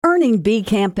Earning B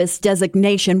Campus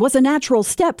designation was a natural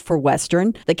step for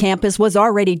Western. The campus was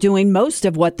already doing most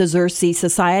of what the Xerces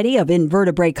Society of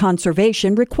Invertebrate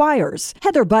Conservation requires.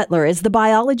 Heather Butler is the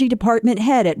biology department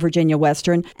head at Virginia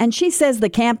Western, and she says the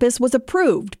campus was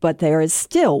approved, but there is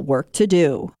still work to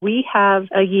do. We have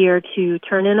a year to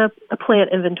turn in a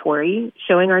plant inventory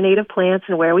showing our native plants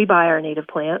and where we buy our native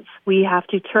plants. We have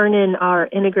to turn in our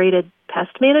integrated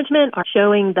pest management,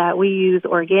 showing that we use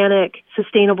organic,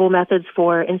 sustainable methods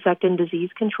for insect and disease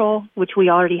control, which we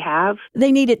already have.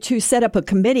 They needed to set up a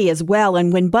committee as well,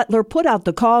 and when Butler put out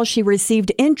the call, she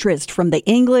received interest from the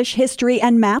English, history,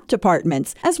 and math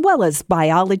departments, as well as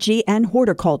biology and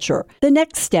horticulture. The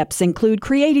next steps include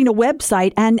creating a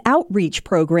website and outreach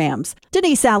programs.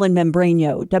 Denise Allen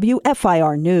Membrano,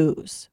 WFIR News.